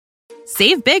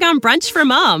Save big on brunch for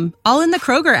mom, all in the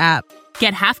Kroger app.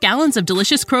 Get half gallons of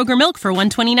delicious Kroger milk for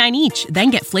 $1.29 each.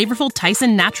 Then get flavorful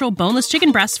Tyson natural boneless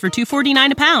chicken breasts for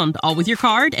 $2.49 a pound, all with your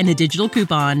card and a digital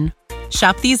coupon.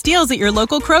 Shop these deals at your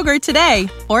local Kroger today,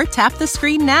 or tap the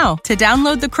screen now to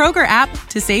download the Kroger app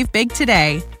to save big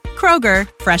today. Kroger,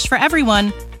 fresh for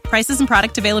everyone. Prices and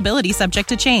product availability subject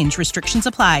to change. Restrictions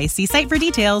apply. See site for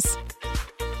details.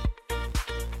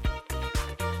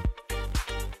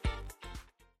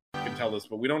 I can tell this,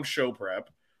 but we don't show prep.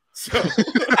 So,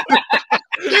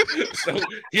 so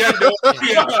he had no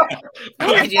idea.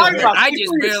 I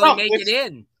just barely make it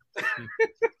in.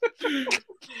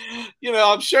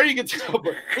 I'm sure you can tell,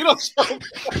 but we don't show.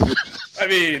 I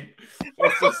mean,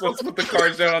 let's put the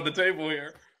cards down on the table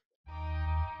here.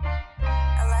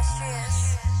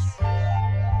 Illustrious.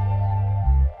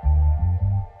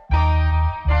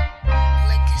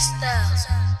 Liquor styles.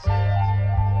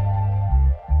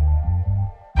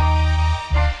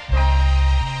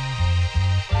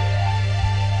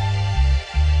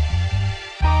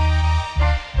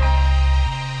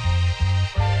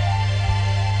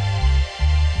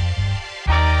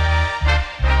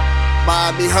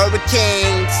 Miami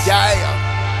Hurricanes,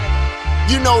 yeah.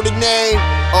 You know the name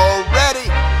already.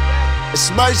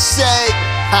 It's Mercy,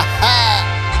 ha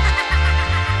ha.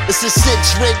 It's a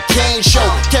 6-ring Kane show.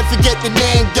 Can't forget the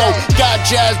name though. Got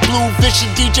Jazz, Blue, Vision,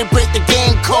 DJ break the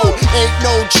game code. Ain't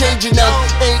no changing them,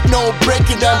 ain't no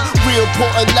breaking them. Real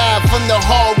Portland live from the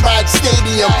Hard Rock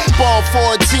Stadium. Ball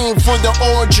 14 for the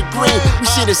orange and green. We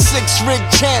see the 6-ring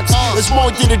champs. It's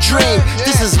more than a dream.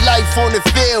 This is life on the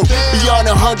field.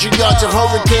 Beyond 100 yards, a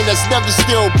hurricane that's never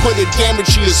still put a damage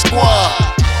to your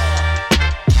squad.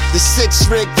 The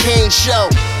 6-ring Kane show.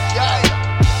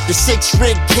 The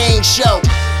 6-ring Kane show.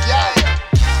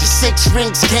 The 6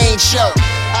 Rings Kane show.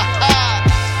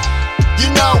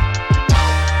 You know.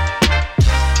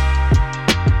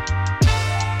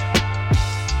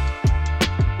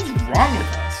 What's wrong with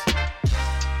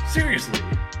us? Seriously.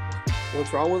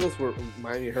 What's wrong with us? We're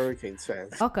Miami Hurricanes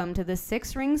fans. Welcome to the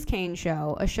 6 Rings Kane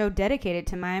Show, a show dedicated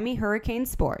to Miami Hurricane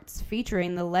sports,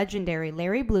 featuring the legendary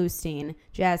Larry Bluestein,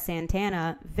 Jazz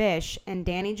Santana, Vish, and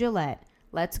Danny Gillette.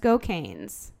 Let's go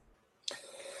Canes.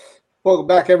 Welcome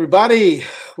back, everybody.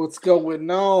 What's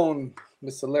going on?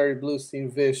 Mr. Larry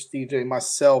Bluestein, Vish, DJ,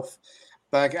 myself,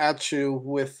 back at you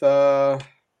with what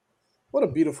a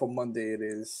beautiful Monday it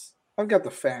is. I've got the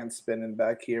fan spinning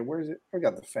back here. Where is it? I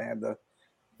got the fan.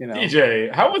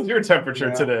 DJ, how was your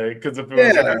temperature today? Because if it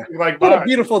was like what a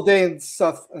beautiful day in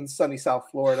sunny South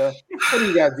Florida. What do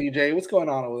you got, DJ? What's going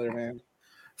on over there, man?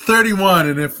 31,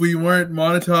 and if we weren't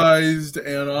monetized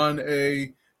and on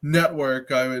a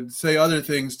network, I would say other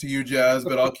things to you, Jazz,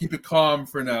 but I'll keep it calm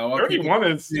for now. 31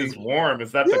 is warm.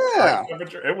 Is that the correct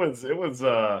temperature? It was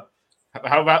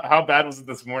how bad was it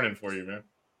this morning for you, man?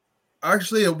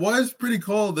 Actually, it was pretty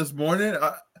cold this morning,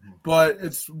 but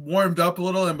it's warmed up a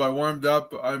little, and by warmed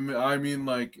up, I mean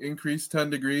like increased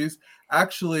 10 degrees.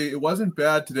 Actually, it wasn't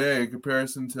bad today in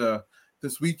comparison to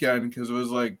this weekend, because it was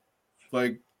like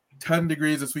 10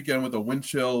 degrees this weekend with a wind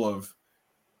chill of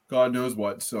God knows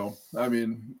what. So, I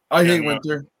mean, I hate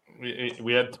winter.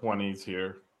 We had 20s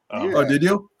here. Oh, did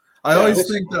you? I always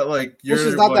think that like you're this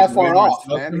is not that far off,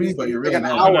 man. Me, but you're really like an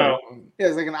hour. Yeah,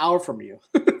 it's like an hour from you.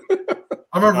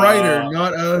 I'm a writer,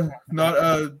 not a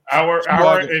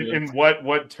hour in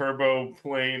what turbo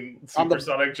plane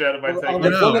supersonic jet am I taking?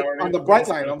 On the bright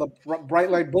line, on the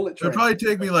bright light bullet train. It'd probably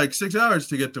take me like 6 hours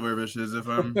to get to where Vish is if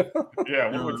I'm.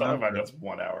 Yeah, we were talking about just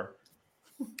 1 hour.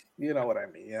 You know what I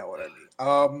mean.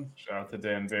 Shout out to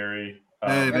Dan Barry.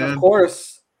 And of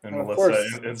course. And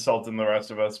Melissa insulting the rest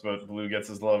of us, but Blue gets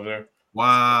his love there.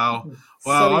 Wow.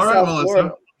 All right,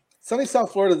 Melissa. Sunny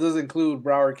South Florida does include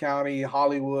Broward County,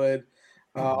 Hollywood,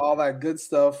 all that good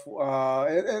stuff.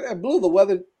 And Blue, the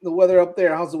weather up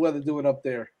there. How's the weather doing up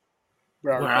there?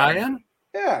 Broward County? I am?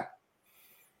 Yeah.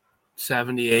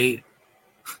 78,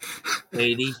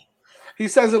 80. He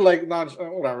says it like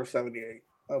whatever, 78.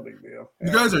 No big deal.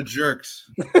 You guys are jerks.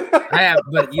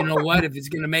 But you know what? If it's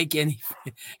going to make any,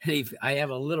 I have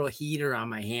a little heater on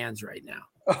my hands right now.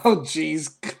 Oh,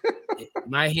 geez.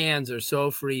 My hands are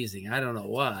so freezing. I don't know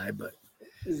why, but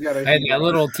I had a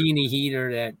little teeny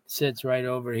heater that sits right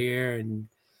over here. And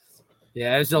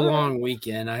yeah, it was a long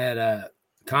weekend. I had a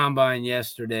combine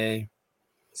yesterday.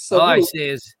 So all I say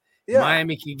is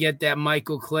Miami can get that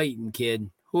Michael Clayton kid.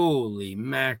 Holy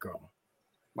mackerel.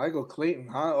 Michael Clayton,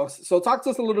 huh? So talk to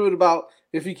us a little bit about,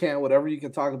 if you can, whatever you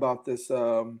can talk about this.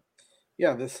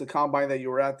 This combine that you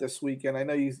were at this weekend. I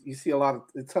know you see a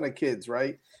ton of kids,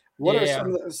 right? What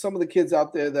are some of the kids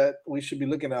out there that we should be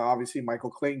looking at? Obviously, Michael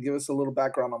Clayton. Give us a little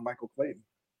background on Michael Clayton.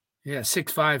 Yeah,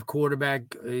 6'5" quarterback.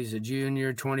 He's a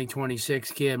junior,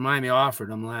 2026 kid. Miami offered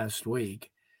him last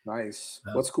week. Nice.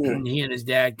 What's cool? He and his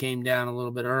dad came down a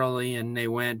little bit early, and they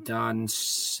went on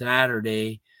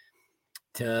Saturday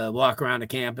to walk around the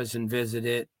campus and visit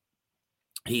it.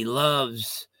 He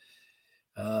loves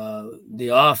the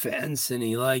offense, and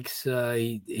he likes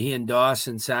he and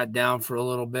Dawson sat down for a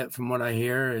little bit from what I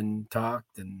hear and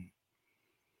talked. And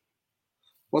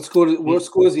what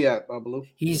school is he at, Blue?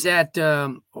 He's at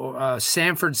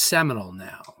Sanford Seminole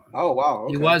now. Oh, wow.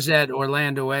 Okay. He was at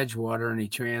Orlando Edgewater, and he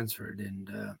transferred.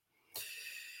 And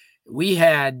we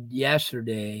had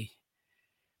yesterday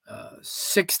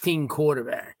 16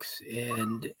 quarterbacks,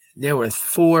 and there were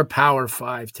 4 Power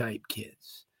 5 type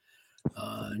kids.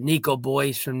 Nico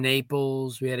Boyce from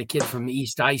Naples. We had a kid from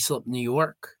East Islip, New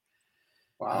York,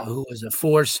 who was a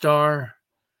 4-star.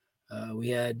 We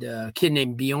had a kid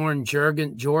named Bjorn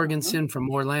Jorgensen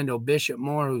from Orlando Bishop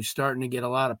Moore, who's starting to get a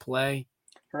lot of play.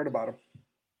 Heard about him.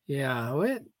 Yeah,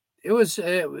 it was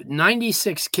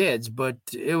 96 kids, but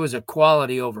it was a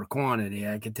quality over quantity,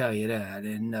 I can tell you that.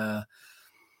 And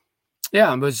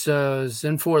it was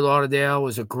in Fort Lauderdale. It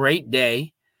was a great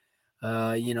day.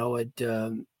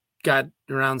 It got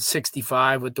around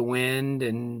 65 with the wind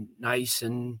and nice,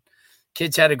 and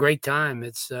kids had a great time.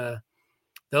 It's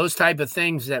those type of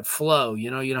things that flow. You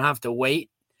don't have to wait.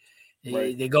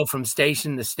 Right. They go from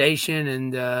station to station,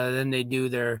 and then they do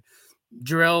their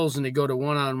drills, and they go to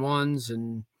one-on-ones,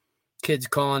 and kids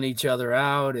calling each other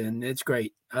out, and it's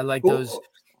great. I like those.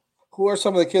 Who are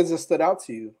some of the kids that stood out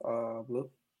to you, Blue?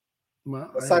 Well,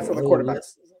 aside from the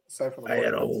quarterbacks. I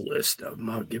had a whole list of them.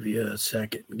 I'll give you a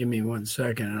second. Give me 1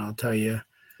 second, and I'll tell you.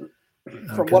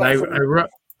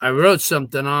 I wrote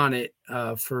something on it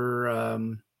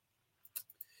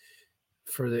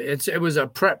it was a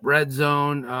prep red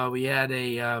zone. We had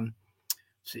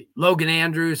Logan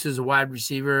Andrews is a wide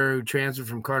receiver who transferred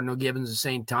from Cardinal Gibbons to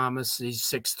St. Thomas. He's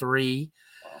 6'3".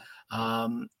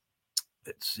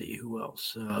 Let's see who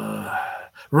else.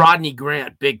 Rodney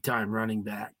Grant, big time running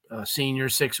back, senior,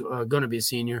 going to be a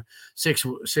senior, 6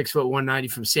 foot 190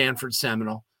 from Sanford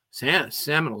Seminole.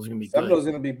 Seminole's going to be good. Seminole's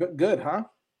going to be good, huh?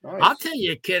 Nice. I'll tell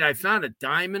you, kid, I found a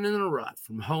diamond in the rough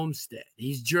from Homestead.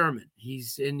 He's German.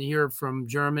 He's in here from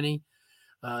Germany.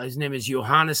 His name is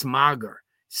Johannes Mager,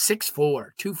 6'4",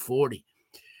 240.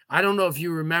 I don't know if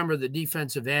you remember the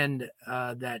defensive end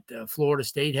that Florida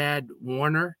State had,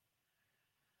 Warner.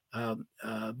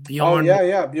 Bjorn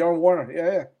Warner.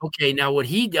 Yeah. Okay, now what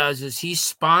he does is he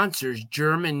sponsors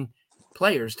German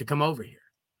players to come over here.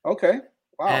 Okay,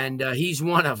 wow. And he's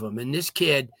one of them. And this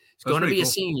kid is going to be a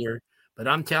senior, but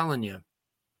I'm telling you,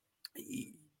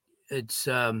 it's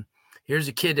here's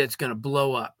a kid that's going to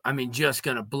blow up. I mean, just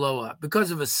going to blow up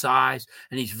because of his size,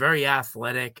 and he's very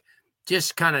athletic,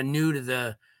 just kind of new to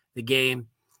the game.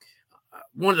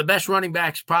 One of the best running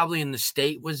backs probably in the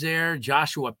state was there,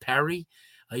 Joshua Perry.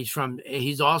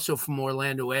 He's also from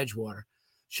Orlando Edgewater.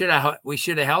 We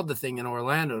should have held the thing in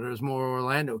Orlando. There's more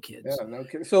Orlando kids. Yeah, no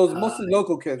kidding. So it's mostly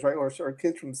local kids, right? Or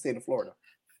kids from the state of Florida.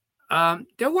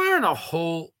 There weren't a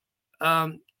whole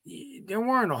lot.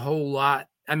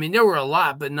 I mean, there were a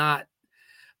lot, but not.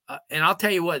 And I'll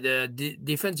tell you what, the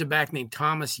defensive back named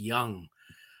Thomas Young.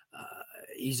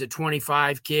 He's a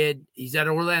 25 kid. He's at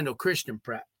Orlando Christian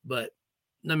Prep, but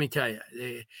let me tell you,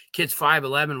 the kid's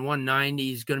 5'11", 190.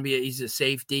 He's a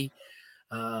safety.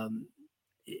 And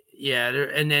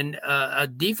then a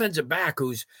defensive back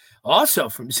who's also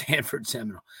from Sanford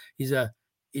Seminole. He's a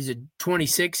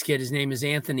 26 kid. His name is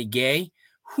Anthony Gay.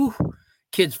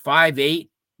 Kid's 5'8",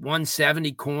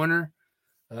 170 corner.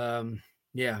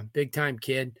 Big time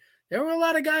kid. There were a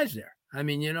lot of guys there. I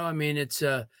mean, it's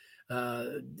they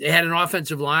had an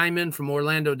offensive lineman from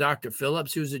Orlando, Dr.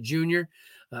 Phillips, who's a junior.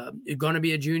 Going to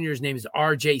be a junior. His name is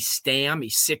R.J. Stam.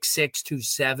 He's 6'6",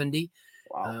 270.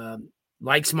 Wow.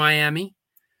 Likes Miami.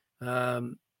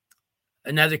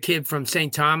 Another kid from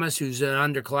St. Thomas who's an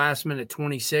underclassman at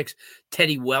 26,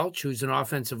 Teddy Welch, who's an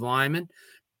offensive lineman.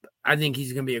 I think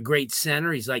he's going to be a great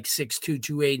center. He's like 6'2",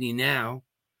 280 now.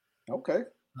 Okay.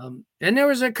 And there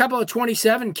was a couple of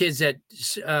 27 kids that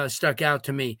stuck out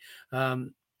to me.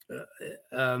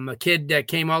 A kid that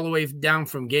came all the way down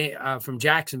from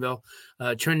Jacksonville,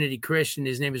 Trinity Christian.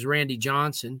 His name is Randy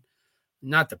Johnson,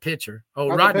 not the pitcher.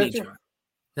 Rodney Johnson.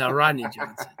 No, Rodney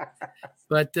Johnson.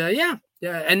 But yeah.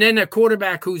 And then a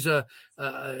quarterback who's a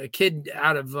kid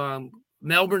out of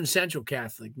Melbourne Central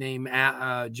Catholic named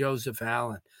Joseph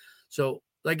Allen. So,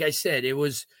 like I said, it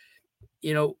was,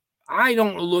 I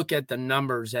don't look at the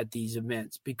numbers at these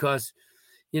events because,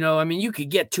 you could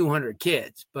get 200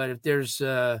 kids, but if there's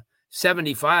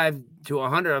 75 to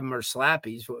 100 of them are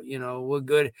slappies. You know, what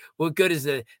good is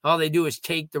all they do is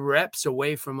take the reps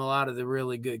away from a lot of the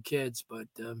really good kids. But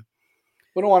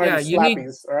we don't want any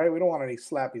slappies, all right? We don't want any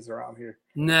slappies around here.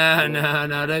 No.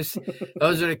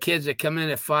 Those are the kids that come in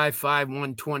at 5'5",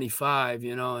 125,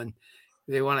 you know, and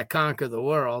they want to conquer the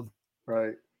world.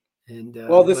 Right. And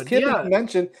well, this kid that you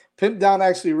mentioned, Pimp Down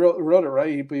actually wrote it,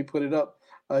 right? He put it up.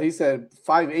 He said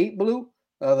 5'8" Blue.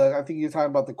 I think you're talking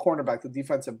about the cornerback, the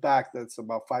defensive back that's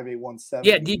about 5'8", 170.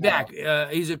 Yeah, D-back.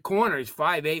 He's a corner. He's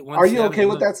 5'8", 170. Are you okay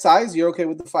with that size? You're okay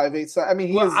with the 5'8" size? I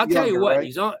mean, I'll tell you what,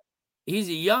 right? He's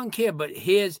a young kid, but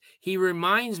he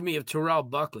reminds me of Terrell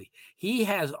Buckley. He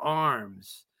has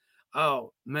arms.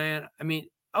 Oh, man. I mean,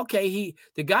 okay,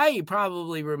 the guy he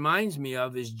probably reminds me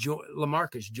of is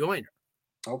LaMarcus Joyner.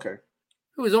 Okay.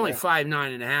 Who was only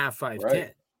 5'9.5",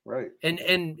 5'10". Right.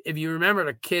 And if you remember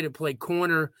the kid who played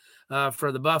corner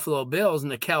for the Buffalo Bills,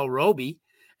 Nickel Roby,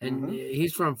 and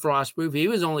he's from Frostproof. He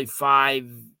was only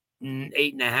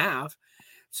 5'8.5".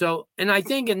 So, and I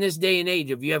think in this day and age,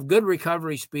 if you have good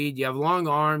recovery speed, you have long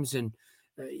arms, and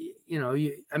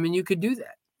you could do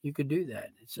that. You could do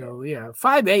that. So, yeah,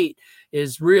 5'8"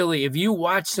 is really, if you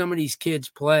watch some of these kids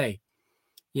play,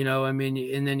 you know, I mean,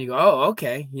 and then you go, oh,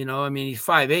 okay, you know, I mean, he's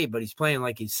 5'8", but he's playing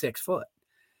like he's 6 foot,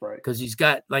 right? Because he's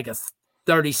got like a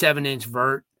 37-inch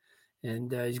vert.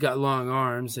 And he's got long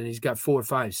arms, and he's got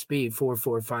 4.5 speed,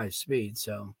 4.45 speed.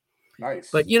 So nice.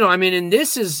 But you know, I mean, and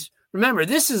this is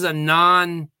a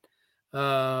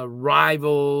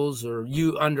non-rivals or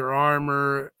Under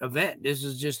Armour event. This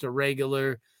is just a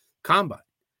regular combine.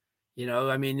 You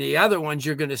know, I mean, the other ones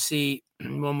you're going to see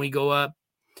when we go up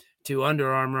to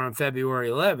Under Armour on February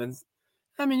 11th.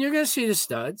 I mean, you're going to see the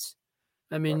studs.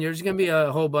 I mean, there's going to be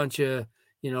a whole bunch of,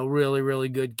 you know, really, really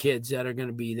good kids that are going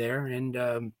to be there,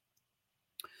 and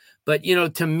but, you know,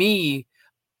 to me,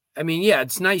 I mean, yeah,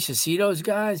 it's nice to see those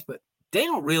guys, but they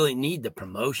don't really need the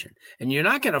promotion. And you're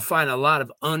not going to find a lot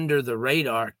of under the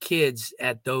radar kids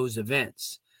at those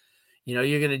events. You know,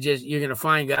 you're going to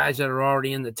find guys that are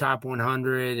already in the top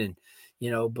 100 and,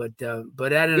 you know, but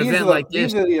at an event like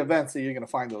this. These are the events that you're going to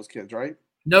find those kids, right?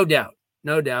 No doubt.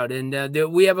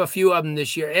 And we have a few of them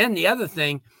this year. And the other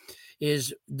thing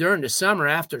is during the summer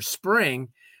after spring,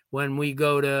 when we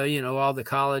go to, you know, all the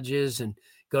colleges and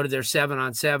go to their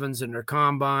 7-on-7s and their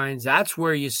combines. That's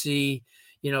where you see,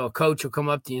 you know, a coach will come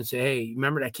up to you and say, hey,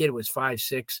 remember that kid was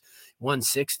 5'6",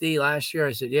 160 last year?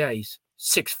 I said, yeah, he's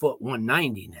 6 foot,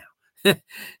 190 now.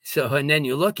 So, and then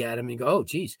you look at him and you go, oh,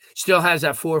 geez, still has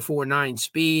that 4.49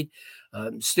 speed,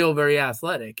 still very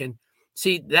athletic. And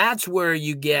see, that's where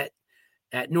you get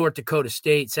at North Dakota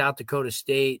State, South Dakota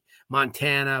State,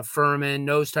 Montana, Furman,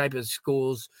 those type of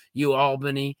schools,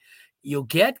 Albany. You'll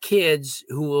get kids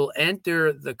who will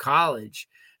enter the college.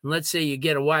 And let's say you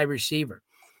get a wide receiver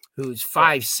who's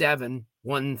 5'7",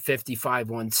 155,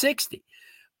 160.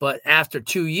 But after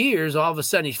 2 years, all of a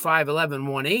sudden he's 5'11",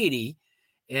 180.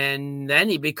 And then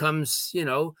he becomes, you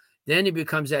know,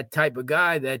 that type of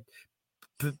guy that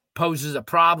poses a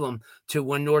problem to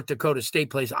when North Dakota State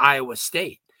plays Iowa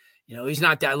State. You know, he's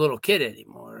not that little kid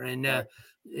anymore. And,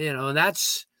 you know, and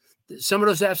that's, some of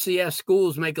those FCS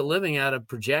schools make a living out of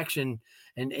projection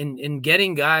and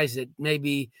getting guys that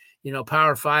maybe, you know,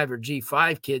 Power 5 or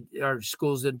G5 kid are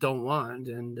schools that don't want.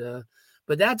 And,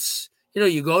 but that's, you know,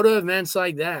 you go to events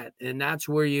like that and that's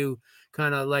where you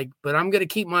kind of like, but I'm going to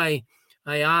keep my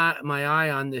eye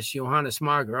on this Johannes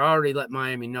Marger. I already let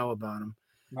Miami know about him.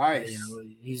 Nice. You know,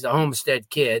 he's a Homestead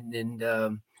kid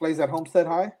and, plays at Homestead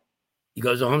High. He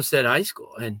goes to Homestead High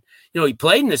School and, you know, he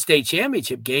played in the state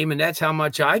championship game and that's how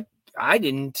much I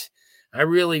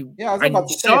really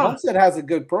saw. Homestead has a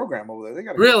good program over there. They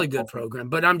got a really good program.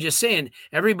 But I'm just saying,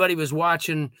 everybody was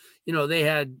watching, you know, they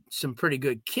had some pretty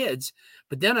good kids.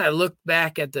 But then I looked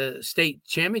back at the state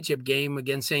championship game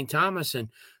against St. Thomas and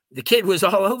the kid was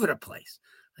all over the place.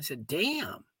 I said,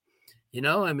 damn, you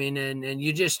know, I mean, and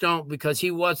you just don't, because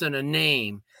he wasn't a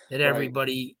name that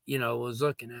everybody, you know, was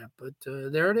looking at. But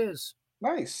there it is.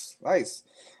 Nice.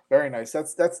 Very nice.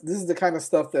 This is the kind of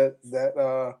stuff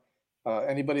that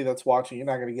anybody that's watching, you're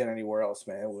not going to get anywhere else,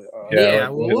 man.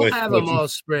 We'll have them all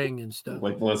spring and stuff.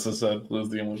 Like Melissa said, Blue's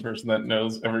the only person that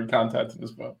knows every contact in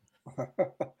his phone.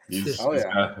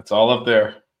 It's all up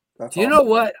there. Do you know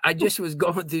what? I just was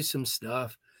going through some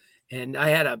stuff, and I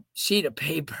had a sheet of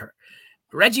paper,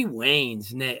 Reggie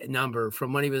Wayne's number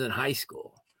from when he was in high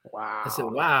school. Wow. I said,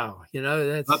 wow, you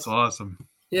know, that's awesome.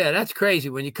 Yeah, that's crazy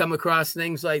when you come across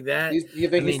things like that. You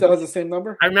think he still has the same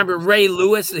number? I remember Ray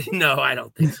Lewis. No, I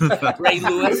don't think so. Ray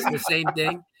Lewis, the same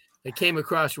thing. I came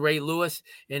across Ray Lewis,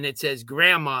 and it says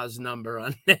grandma's number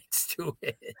on next to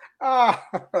it.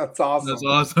 That's awesome. That's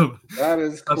awesome. That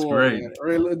is That's cool. great.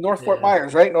 North Fort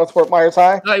Myers, right? North Fort Myers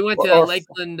High? No, he went to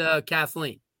Lakeland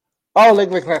Kathleen. Oh,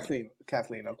 Lakeland Kathleen.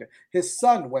 Okay. His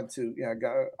son went to,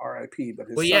 got RIP, but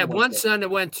his son had one son that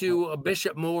went to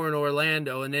Bishop Moore in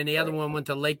Orlando, and then the other one went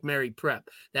to Lake Mary Prep.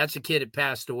 That's a kid that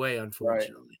passed away,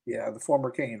 unfortunately. Right. Yeah, the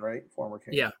former Kane, right? Former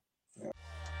Kane. Yeah.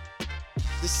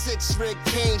 The 6 Rig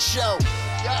Kane Show.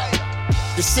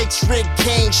 Yeah. The 6 Rig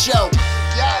Kane Show.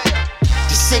 Yeah.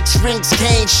 The 6 Rings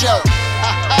Kane Show.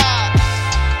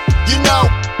 You know.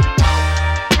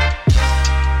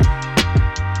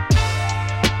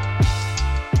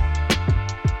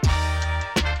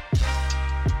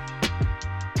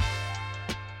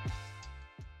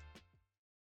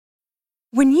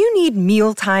 When you need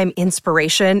mealtime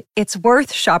inspiration, it's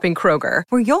worth shopping Kroger,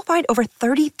 where you'll find over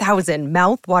 30,000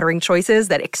 mouth-watering choices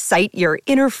that excite your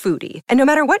inner foodie. And no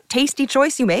matter what tasty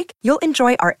choice you make, you'll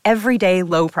enjoy our everyday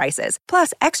low prices,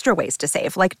 plus extra ways to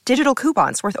save, like digital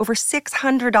coupons worth over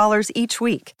 $600 each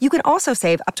week. You can also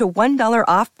save up to $1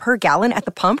 off per gallon at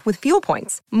the pump with fuel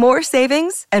points. More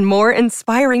savings and more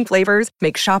inspiring flavors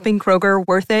make shopping Kroger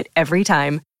worth it every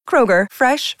time. Kroger,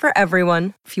 fresh for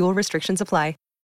everyone. Fuel restrictions apply.